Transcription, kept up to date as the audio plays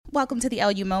Welcome to the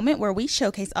LU Moment, where we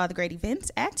showcase all the great events,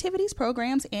 activities,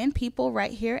 programs, and people right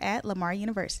here at Lamar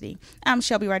University. I'm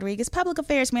Shelby Rodriguez, Public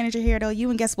Affairs Manager here at LU,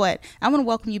 and guess what? I want to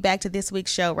welcome you back to this week's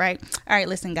show, right? All right,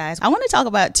 listen, guys. I want to talk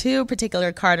about two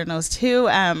particular Cardinals, two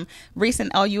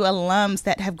recent LU alums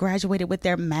that have graduated with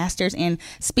their masters in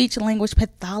speech language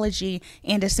pathology,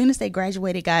 and as soon as they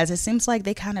graduated, guys, it seems like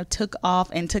they kind of took off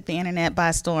and took the internet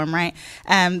by storm, right?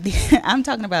 I'm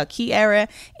talking about Kiara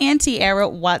and Tiara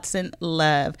Watson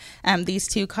Love. These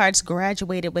two cards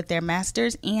graduated with their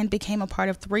masters and became a part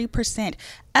of 3%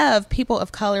 of people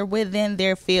of color within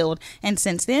their field. And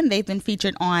since then, they've been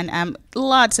featured on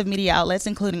lots of media outlets,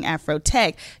 including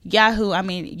Afrotech, Yahoo,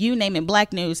 you name it,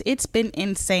 Black News. It's been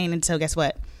insane. And so guess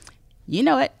what? You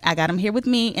know it. I got them here with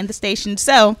me in the station.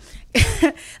 So,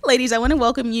 ladies, I want to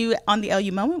welcome you on the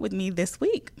LU Moment with me this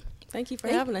week. Thank you for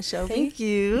having us, Shelby. Thank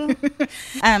you.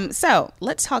 So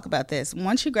let's talk about this.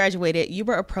 Once you graduated, you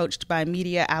were approached by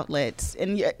media outlets.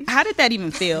 And how did that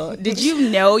even feel? Did you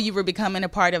know you were becoming a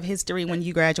part of history when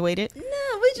you graduated?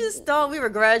 No, we just thought we were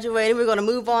graduating. We were going to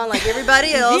move on like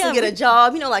everybody else and get a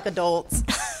job, like adults.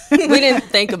 We didn't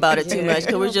think about it too much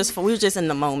because we were just in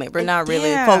the moment. We're not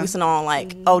really focusing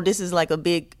on this is like a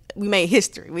big. We made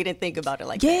history. We didn't think about it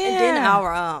like that. And then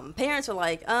our parents were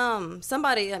like,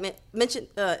 somebody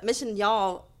mentioned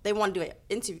y'all. They want to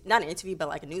do not an interview, but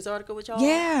like a news article with y'all.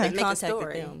 Yeah, they make a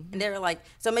story, and they were like,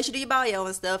 "So make sure you do your bio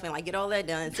and stuff, and like get all that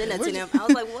done and send that to them." I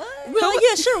was like, "What?" We're like,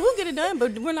 "Yeah, sure, we'll get it done,"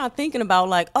 but we're not thinking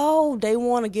about they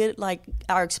want to get like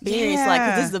our experience,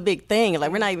 because this is a big thing.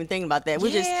 Like we're not even thinking about that.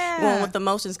 We're just going with the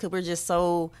motions because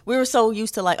we were so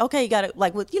used to you got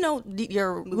to with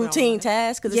your routine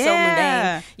tasks because it's so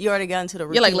mundane. You already got into the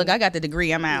routine. You're like, look, I got the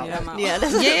degree. I'm out. Yeah, I'm out.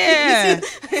 Yeah.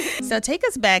 So take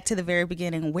us back to the very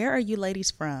beginning. Where are you ladies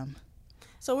from?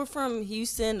 So we're from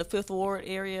Houston, the 5th Ward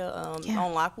area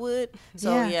on Lockwood.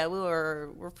 So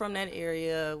we're from that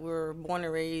area. We were born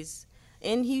and raised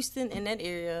in Houston in that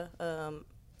area.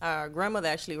 Our grandmother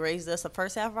actually raised us the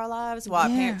first half of our lives, while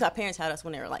our parents had us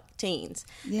when they were like teens.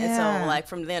 Yeah. And so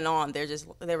from then on,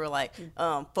 they were like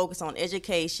focused on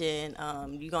education.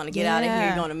 You're gonna get out of here.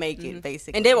 You're gonna make it,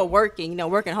 basically. And they were working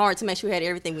hard to make sure we had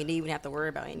everything we need. We didn't have to worry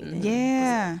about anything.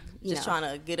 Yeah. Just trying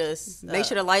to get us make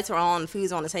sure the lights are on,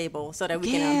 food's on the table, so that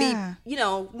we can be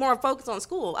more focused on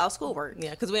our schoolwork.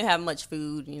 Yeah, because we didn't have much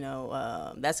food.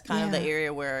 That's kind of the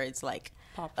area where it's like.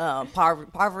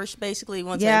 Impoverished, basically. We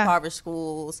went to impoverished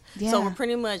schools, so we're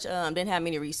pretty much didn't have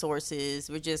many resources.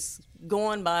 We're just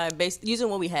going by using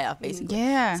what we have, basically.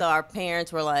 Yeah. So our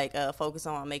parents were like focused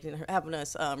on having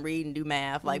us read and do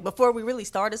math. Like before we really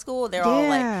started school, they're all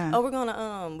like, "Oh,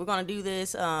 we're gonna do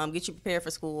this, get you prepared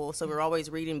for school." So we're always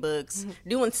reading books,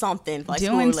 doing something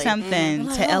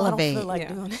to elevate.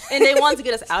 And they wanted to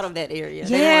get us out of that area.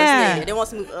 They didn't want to stay there. They want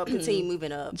to move up, continue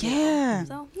moving up. Yeah.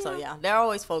 So they're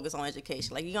always focused on education.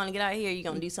 Like, you're gonna get out of here, you're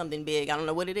gonna do something big. I don't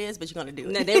know what it is, but you're gonna do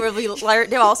it. No,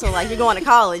 they're also like, you're going to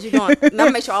college. I'm gonna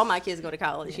make sure all my kids go to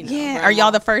college. Yeah. Are y'all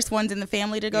the first ones in the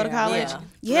family to go to college?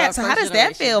 Yeah. So how does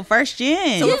that feel? First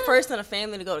gen. So we're first in a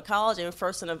family to go to college, and we're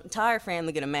first in an entire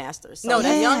family to get a master's. So no,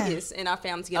 the youngest in our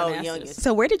family to get a master's. Youngest.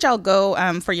 So where did y'all go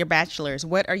for your bachelor's?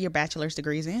 What are your bachelor's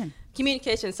degrees in?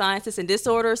 Communication sciences and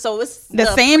disorder. So it's the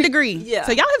same degree. Yeah.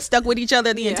 So y'all have stuck with each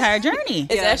other the entire journey.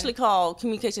 It's actually called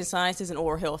communication sciences and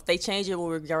oral health. They changed it when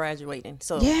we were graduating.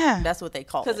 So that's what they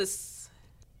call it. Because it's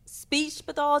speech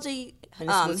pathology,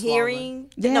 hearing,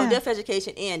 deaf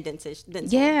education, and dental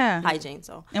hygiene.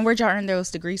 So. And where'd y'all earn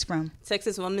those degrees from?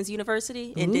 Texas Women's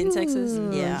University in Denton, Texas.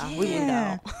 Yeah. We moved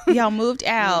out. Y'all moved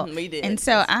out. We did. And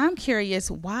so I'm curious,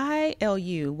 why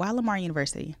LU? Why Lamar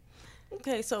University?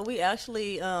 Okay, so we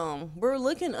actually we're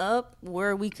looking up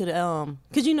where we could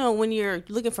because when you're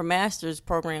looking for master's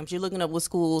programs, you're looking up what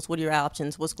schools, what are your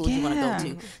options, what schools you want to go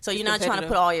to. So you're not trying to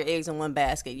put all your eggs in one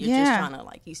basket. You're just trying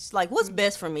to what's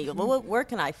best for me? Where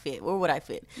can I fit? Where would I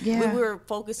fit? We were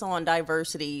focused on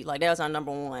diversity. Like, that was our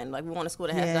number one. Like, we want a school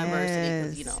that has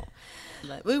diversity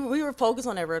because we were focused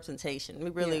on that representation.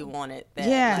 We really wanted that.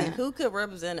 Yeah. Like, who could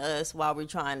represent us while we're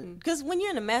trying? Because when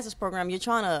you're in a master's program, you're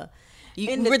trying to.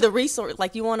 We're the resource.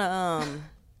 Like, you want to,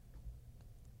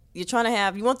 you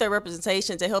want that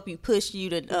representation to help you push you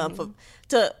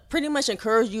to pretty much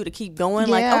encourage you to keep going.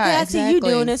 Like, okay, I see you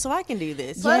doing this, so I can do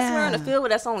this. Plus, we're in a field where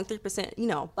that's only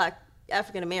 3%, Black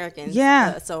African Americans.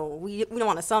 Yeah. So we don't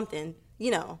want something,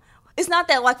 It's not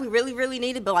that like we really, really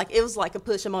need it, but like it was like a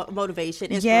push of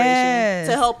motivation, inspiration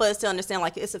to help us to understand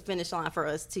like it's a finish line for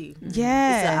us too.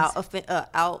 Yes. It's an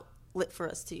outlet for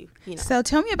us too. So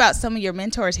tell me about some of your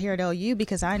mentors here at LU,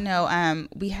 because I know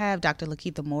we have Dr.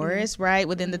 Lakeitha Morris, right,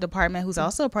 within the department, who's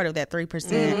also a part of that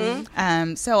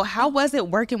 3%. So how was it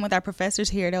working with our professors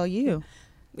here at LU?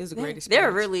 It was a great experience.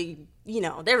 They're really,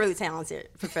 they're really talented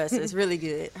professors, really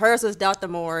good. Hers was Dr.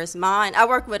 Morris. Mine, I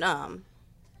work with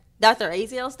Dr.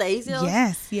 Aziels, the Aziels.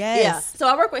 Yes. Yeah. So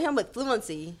I work with him with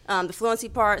fluency, the fluency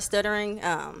part, stuttering.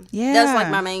 That's like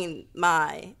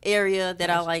my area that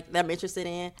that I'm interested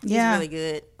in. He's really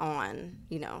good on,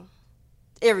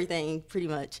 everything pretty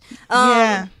much.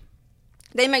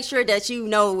 They make sure that you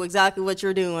know exactly what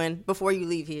you're doing before you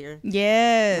leave here.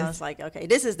 Yes. And I was like, okay,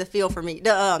 this is the field for me,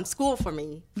 the school for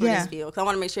me for this field. Because I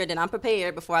want to make sure that I'm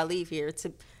prepared before I leave here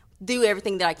to do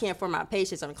everything that I can for my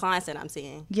patients and clients that I'm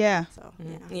seeing. Yeah. So,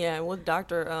 yeah, with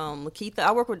Dr. Lakeitha,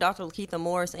 I work with Dr. Lakeitha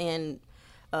Morris and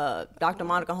Dr.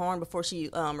 Monica Horn before she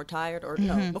retired, or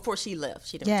no, before she left.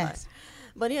 She didn't retire.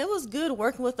 But yeah, it was good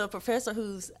working with a professor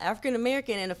who's African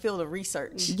American in the field of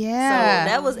research. Yeah, so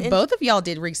that was both of y'all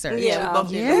did research. Yeah, we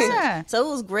both did research. So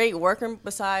it was great working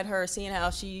beside her, seeing how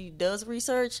she does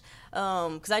research.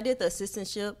 Because I did the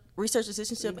research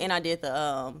assistantship, and I did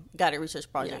the guided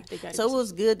research project. So it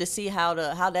was good to see how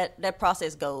that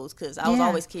process goes. Because I was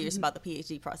always curious about the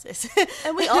PhD process.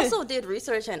 And we also did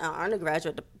research in our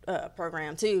undergraduate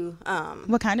program too.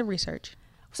 What kind of research?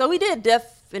 So we did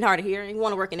deaf and hard of hearing. We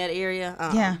want to work in that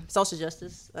area. Social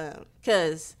justice.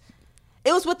 Because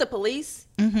it was with the police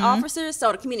officers.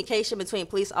 So the communication between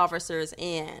police officers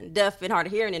and deaf and hard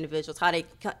of hearing individuals, how they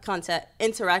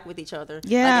interact with each other.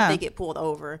 Yeah. Like if they get pulled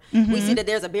over. We see that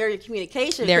there's a barrier of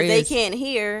communication because they can't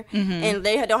hear and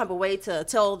they don't have a way to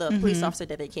tell the police officer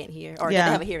that they can't hear or that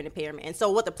they have a hearing impairment. And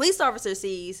so what the police officer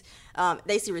sees,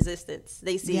 they see resistance.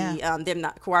 They see them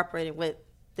not cooperating with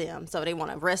them. So they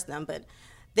want to arrest them. But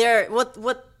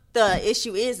what the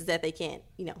issue is that they can't,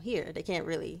 hear. They can't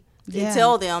really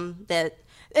tell them that,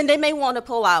 and they may want to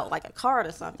pull out like a card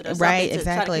or something to try to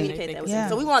communicate that with them.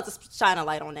 So we want to shine a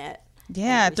light on that.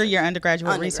 Yeah, through your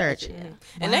undergraduate research. Yeah.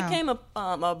 And that came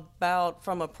about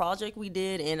from a project we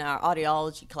did in our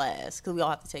audiology class, because we all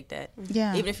have to take that.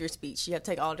 Yeah. Even if you're speech, you have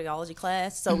to take audiology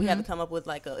class. So we had to come up with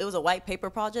it was a white paper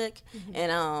project.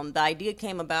 And the idea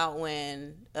came about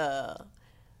when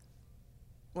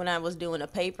I was doing a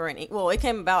paper, and it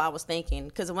came about, I was thinking,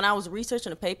 because when I was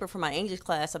researching a paper for my English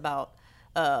class about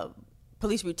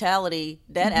police brutality,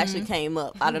 that actually came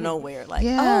up out of nowhere. Like,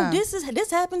 this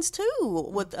happens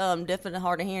too with deaf and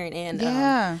hard of hearing and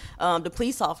the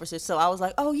police officers. So I was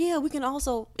like, oh yeah, we can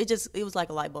also. It was like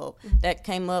a light bulb that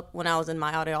came up when I was in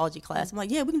my audiology class. I'm like,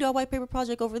 yeah, we can do a white paper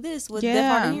project over this with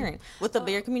deaf hard of hearing with the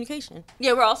barrier communication.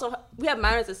 Yeah, we have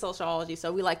minors in sociology,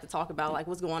 so we like to talk about like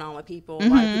what's going on with people,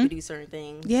 why people do certain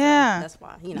things. Yeah, so that's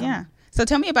why Yeah. So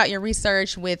tell me about your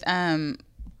research with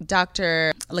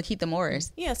Dr. Lakeitha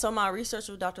Morris. Yeah, so my research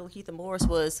with Dr. Lakeitha Morris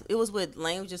was with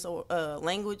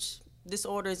language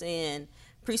disorders in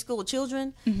preschool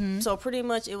children. So pretty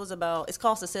much it's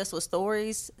called Successful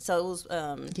Stories. So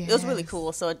it was really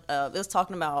cool. So it was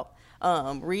talking about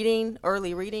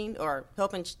early reading, or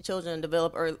helping children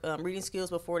develop reading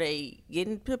skills before they get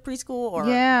into preschool or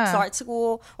start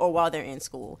school, or while they're in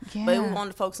school. But we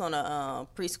wanted to focus on a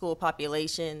preschool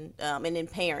population, and then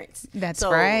parents. That's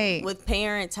right. With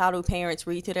parents, how do parents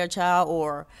read to their child,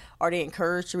 or are they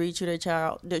encouraged to read to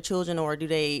their children, or do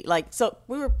they So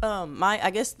we were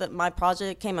my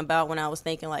project came about when I was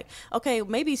thinking like, okay,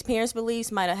 maybe these parents'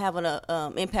 beliefs might have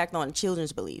an impact on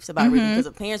children's beliefs about reading, because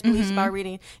if parents' beliefs about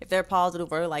reading, if they're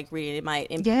positive or like reading, it might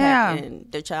impact,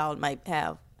 and their child might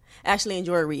actually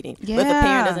enjoy reading. But if the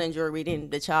parent doesn't enjoy reading,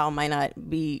 the child might not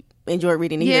enjoy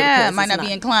reading either. Yeah, might not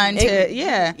be inclined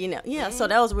to. So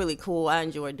that was really cool. I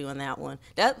enjoyed doing that one.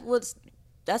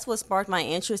 That's what sparked my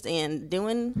interest in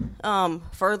doing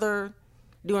further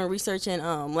doing research in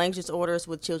language disorders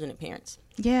with children and parents.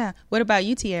 Yeah. What about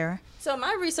you, Tiara? So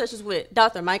my research is with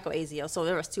Dr. Michael Aziels. So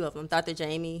there was two of them. Dr.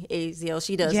 Jamie Aziels,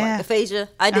 she does like aphasia.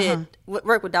 I did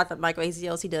work with Dr. Michael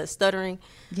Aziels. He does stuttering.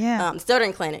 Yeah.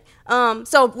 Stuttering clinic.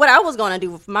 So what I was going to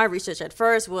do with my research at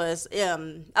first was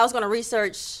I was going to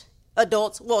research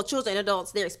children and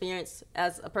adults, their experience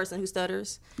as a person who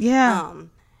stutters. Yeah.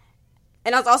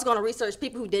 And I was also going to research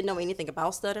people who didn't know anything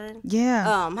about stuttering. Yeah.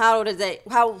 How did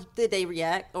they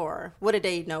react, or what did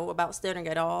they know about stuttering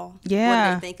at all? Yeah. What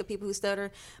did they think of people who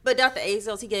stutter? But Dr.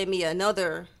 Aziels, he gave me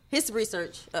his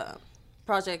research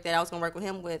project that I was going to work with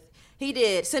him with. He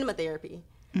did cinema therapy.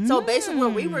 So basically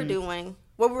what we were doing,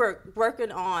 we were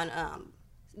working on,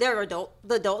 there are the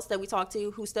adults that we talked to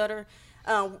who stutter.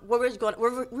 We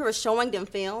were showing them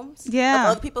films of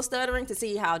other people stuttering to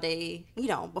see how they,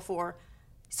 before.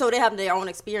 So they have their own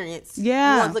experience.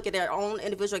 Yeah. We want to look at their own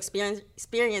individual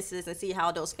experiences and see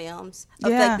how those films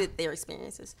affected their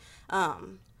experiences.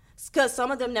 Because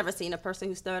some of them never seen a person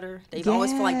who stutter. They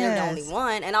always feel like they're the only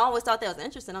one. And I always thought that was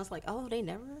interesting. I was like, oh, they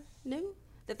never knew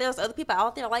that there's other people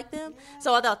out there like them. Yeah.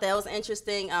 So I thought that was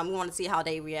interesting. We wanted to see how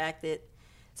they reacted.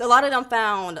 So a lot of them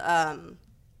found,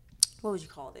 what would you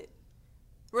call it?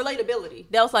 Relatability.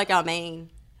 That was like our main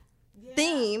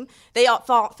theme. They all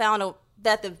found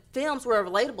that the films were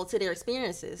relatable to their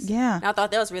experiences. Yeah. And I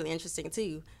thought that was really interesting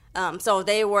too. So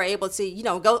they were able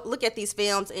to, go look at these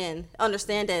films and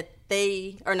understand that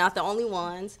they are not the only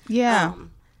ones. Yeah.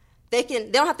 They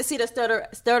don't have to see the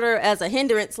stutter as a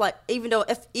hindrance. Like even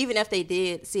if they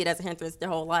did see it as a hindrance their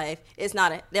whole life, it's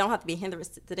not. They don't have to be a hindrance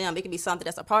to them. It can be something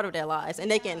that's a part of their lives, and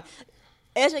they can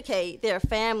educate their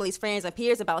families, friends, and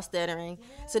peers about stuttering,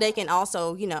 so they can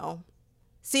also,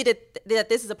 see that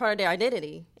this is a part of their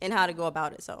identity and how to go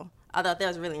about it. So I thought that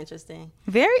was really interesting.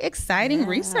 Very exciting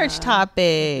research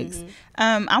topics.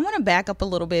 Mm-hmm. I want to back up a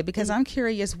little bit because I'm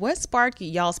curious what sparked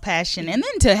y'all's passion, and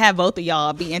then to have both of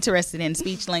y'all be interested in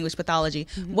speech language pathology.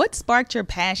 What sparked your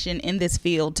passion in this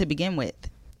field to begin with?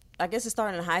 I guess it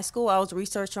started in high school. I was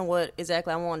researching what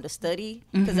exactly I wanted to study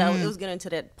because it was getting to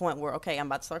that point where, okay, I'm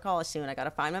about to start college soon. I got to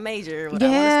find my major, what I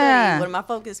want to study, what are my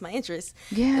focus, my interests.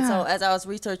 Yeah. And so as I was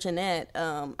researching that,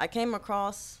 I came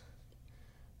across,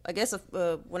 I guess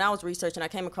when I was researching, I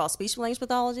came across speech language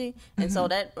pathology. And so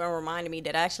that reminded me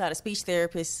that I actually had a speech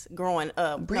therapist growing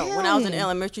up. Really? No, when I was in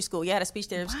elementary school, I had a speech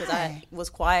therapist because I was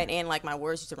quiet and like my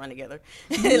words used to run together.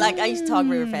 Like I used to talk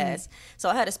very fast. So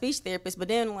I had a speech therapist. But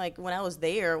then like when I was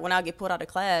there, when I get pulled out of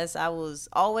class, I was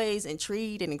always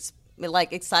intrigued and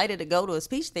excited to go to a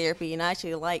speech therapy. And I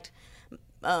actually liked,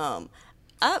 I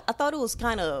thought it was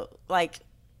kind of like,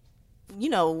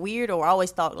 weird, or I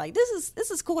always thought like this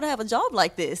is cool to have a job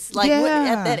like this. Like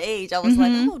at that age, I was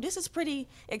like, oh, this is pretty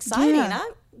exciting. Yeah.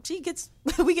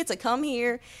 We get to come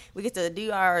here, we get to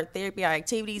do our therapy, our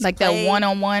activities, like play. that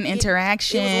one-on-one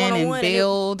interaction and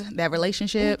build that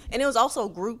relationship. And it was also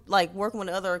group, like working with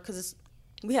other, because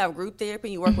we have group therapy.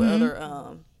 And you work with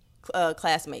other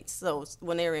classmates, so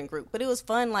when they were in group, but it was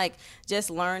fun, like just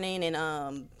learning,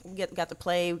 and we got to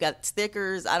play. We got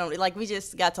stickers. We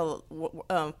just got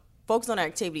to focus on our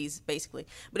activities basically.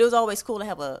 But it was always cool to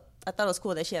have I thought it was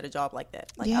cool that she had a job like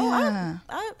that. Like,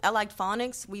 I liked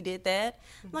phonics. We did that.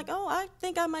 I'm like, I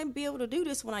think I might be able to do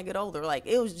this when I get older. Like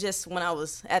it was just when I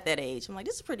was at that age. I'm like,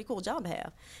 this is a pretty cool job to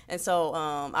have. And so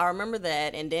I remember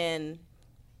that, and then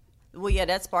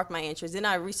that sparked my interest. Then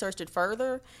I researched it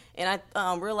further, and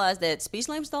I realized that speech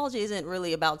language pathology isn't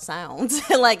really about sounds.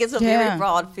 Like it's a very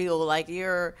broad field. Like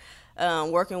you're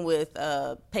working with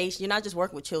patients. You're not just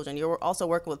working with children. You're also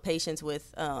working with patients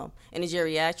with in the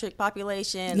geriatric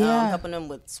population, helping them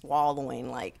with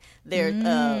swallowing. Like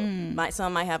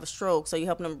some might have a stroke, so you're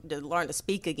helping them to learn to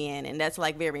speak again, and that's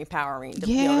like very empowering to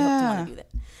be able to help someone do that.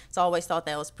 So I always thought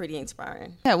that was pretty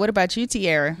inspiring. Yeah. What about you,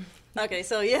 Tiara? Okay,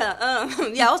 so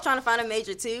I was trying to find a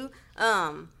major too.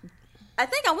 I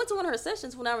think I went to one of her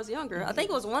sessions when I was younger. I think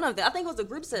it was one of them. I think it was a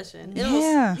group session.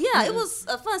 It was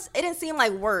a fun. It didn't seem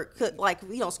like work, like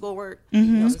schoolwork.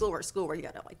 Schoolwork. You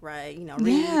gotta write,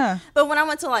 read. Yeah. But when I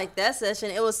went to that session,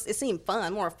 it seemed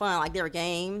fun, more fun. Like there were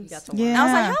games. You got to learn. I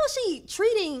was like, how is she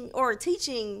treating or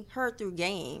teaching her through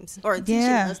games, or teaching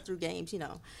us through games?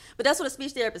 But that's what a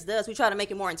speech therapist does. We try to make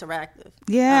it more interactive.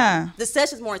 Yeah. The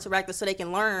session's more interactive so they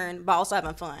can learn, but also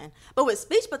having fun. But with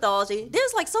speech pathology,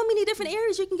 there's so many different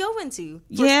areas you can go into.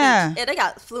 Yeah. They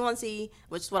got fluency,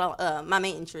 which is what my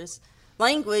main interest.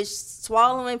 Language,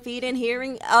 swallowing, feeding,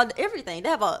 hearing, everything.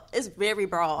 It's very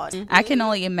broad. I can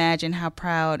only imagine how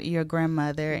proud your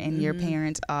grandmother and your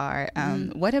parents are.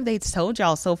 What have they told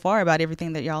y'all so far about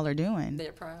everything that y'all are doing?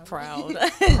 They're proud.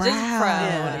 Just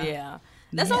proud. Yeah.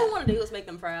 That's all we want to do is make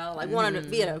them proud. We want to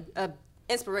be a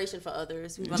inspiration for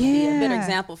others. We want to be a better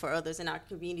example for others in our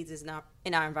communities,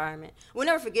 in our environment. We'll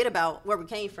never forget about where we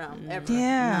came from, ever.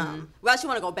 Yeah. We actually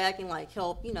want to go back and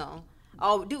help,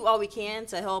 do all we can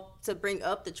to help to bring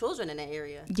up the children in that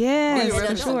area. Yeah,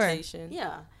 for sure.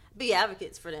 Yeah. Be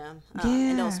advocates for them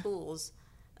in those schools.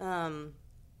 We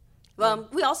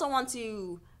also want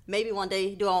to maybe one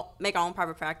day make our own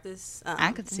private practice.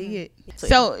 I could see it.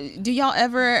 So do y'all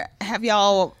have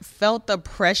y'all felt the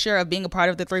pressure of being a part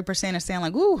of the 3% and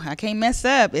saying ooh, I can't mess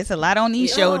up. It's a lot on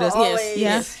these shoulders. Always.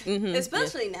 Yes. Mm-hmm.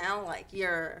 Especially now,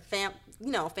 your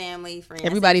family, friends.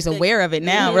 Everybody's aware of it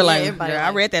now. We're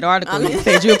I read that article. You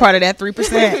said you were part of that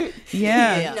 3%.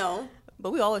 Yeah.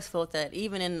 But we always felt that,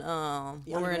 even in when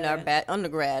we were in our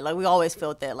undergrad, we always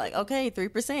felt that, okay,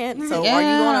 3%. So are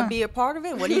you going to be a part of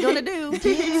it? What are you going to do?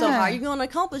 So how are you going to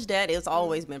accomplish that? It's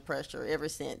always been pressure ever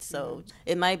since. So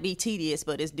it might be tedious,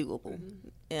 but it's doable.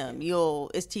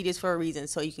 It's tedious for a reason,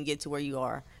 so you can get to where you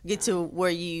are, get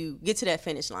to that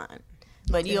finish line.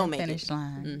 but you'll make finish it.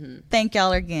 Line. Mm-hmm. Thank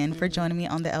y'all again for joining me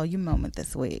on the LU Moment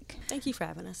this week. Thank you for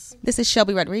having us. This is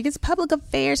Shelby Rodriguez, Public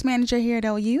Affairs Manager here at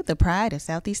LU, the pride of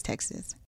Southeast Texas.